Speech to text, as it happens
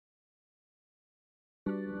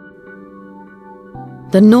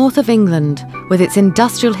The north of England, with its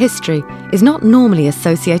industrial history, is not normally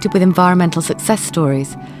associated with environmental success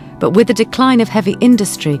stories, but with the decline of heavy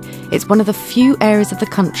industry, it's one of the few areas of the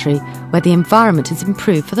country where the environment has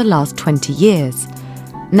improved for the last 20 years.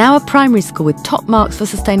 Now a primary school with top marks for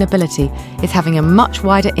sustainability is having a much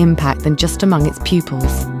wider impact than just among its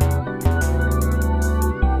pupils.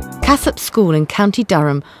 Cassop School in County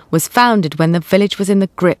Durham was founded when the village was in the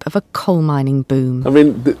grip of a coal mining boom. I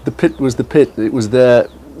mean, the pit was the pit. It was there.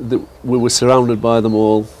 We were surrounded by them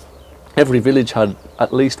all. Every village had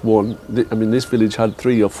at least one. I mean, this village had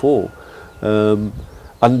 3 or 4.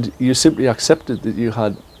 And you simply accepted that you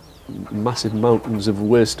had massive mountains of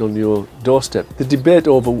waste on your doorstep. The debate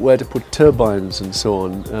over where to put turbines and so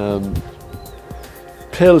on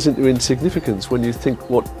pales into insignificance when you think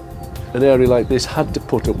what an area like this had to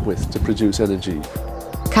put up with to produce energy.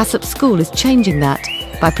 Cassop School is changing that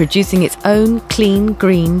by producing its own clean,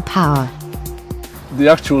 green power. The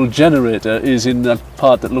actual generator is in that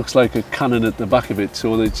part that looks like a cannon at the back of it,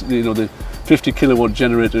 so it's, you know, the 50 kilowatt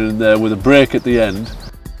generator in there with a brake at the end.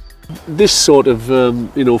 This sort of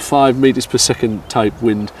 5 meters per second type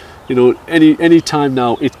wind, any time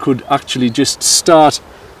now it could actually just start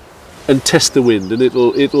and test the wind, and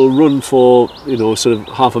it'll run for sort of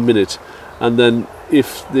half a minute, and then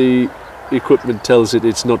if the equipment tells it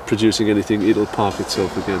it's not producing anything, it'll park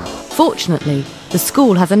itself again. Fortunately, the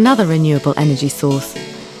school has another renewable energy source: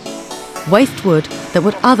 waste wood that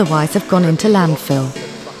would otherwise have gone into landfill.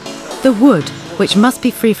 The wood, which must be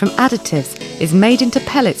free from additives, is made into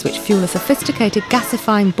pellets which fuel a sophisticated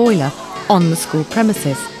gasifying boiler on the school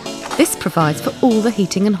premises. This provides for all the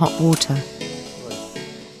heating and hot water.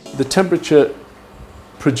 The temperature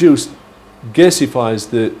produced gasifies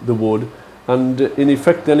the wood, and in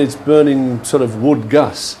effect then it's burning sort of wood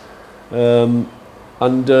gas.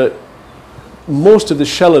 Most of the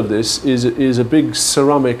shell of this is a big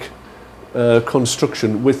ceramic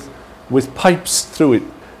construction with pipes through it.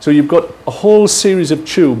 So you've got a whole series of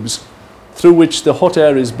tubes through which the hot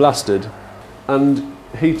air is blasted and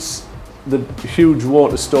heats the huge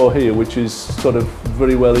water store here, which is sort of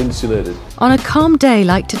very well insulated. On a calm day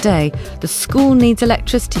like today, the school needs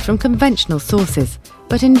electricity from conventional sources,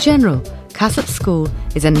 but in general, Cassop School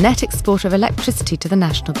is a net exporter of electricity to the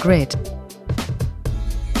national grid.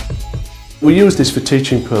 We use this for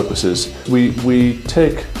teaching purposes. We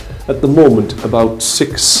take, at the moment, about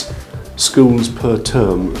 6 schools per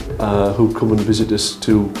term who come and visit us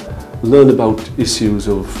to learn about issues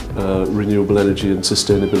of renewable energy and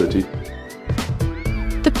sustainability.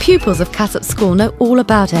 The pupils of Cassop School know all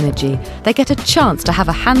about energy. They get a chance to have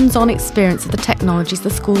a hands-on experience of the technologies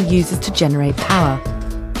the school uses to generate power.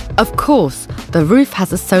 Of course, the roof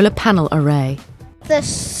has a solar panel array. The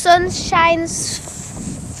sun shines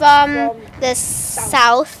from the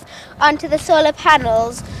south onto the solar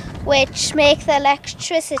panels, which make the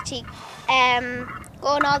electricity go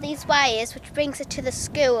on all these wires, which brings it to the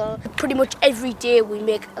school. Pretty much every day we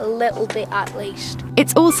make a little bit at least.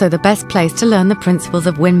 It's also the best place to learn the principles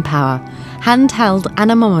of wind power. Handheld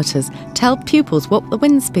anemometers tell pupils what the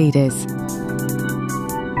wind speed is.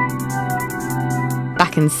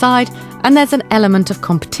 Back inside, and there's an element of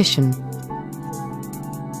competition.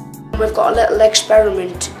 We've got a little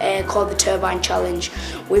experiment called the Turbine Challenge.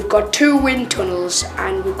 We've got 2 wind tunnels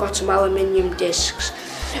and we've got some aluminium discs.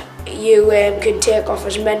 You can take off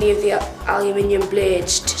as many of the aluminium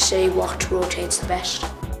blades to see what rotates the best.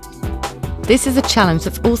 This is a challenge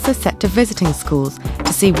that's also set to visiting schools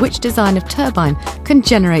to see which design of turbine can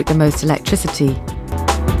generate the most electricity.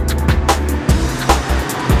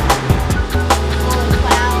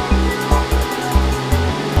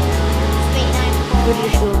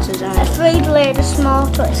 A 3-blade small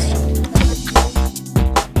twist.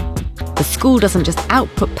 The school doesn't just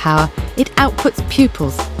output power, it outputs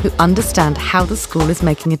pupils who understand how the school is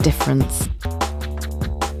making a difference.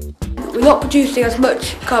 We're not producing as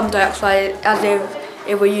much carbon dioxide as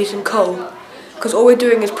if we're using coal, because all we're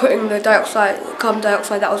doing is putting the carbon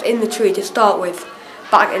dioxide that was in the tree to start with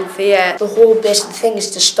back into the air. The whole basic thing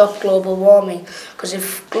is to stop global warming, because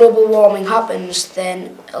if global warming happens,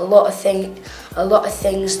 then a lot of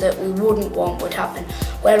things that we wouldn't want would happen.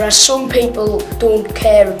 Whereas some people don't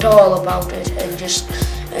care at all about it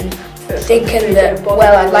and thinking that, well,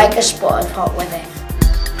 I'd like a spot of hot weather.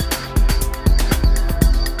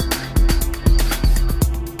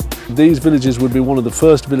 These villages would be one of the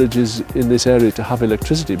first villages in this area to have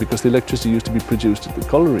electricity, because the electricity used to be produced at the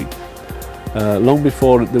colliery long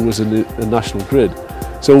before there was a national grid.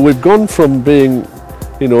 So we've gone from being,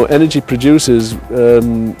 energy producers,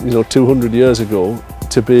 200 years ago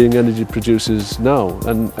to being energy producers now,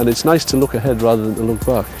 and it's nice to look ahead rather than to look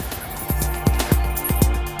back.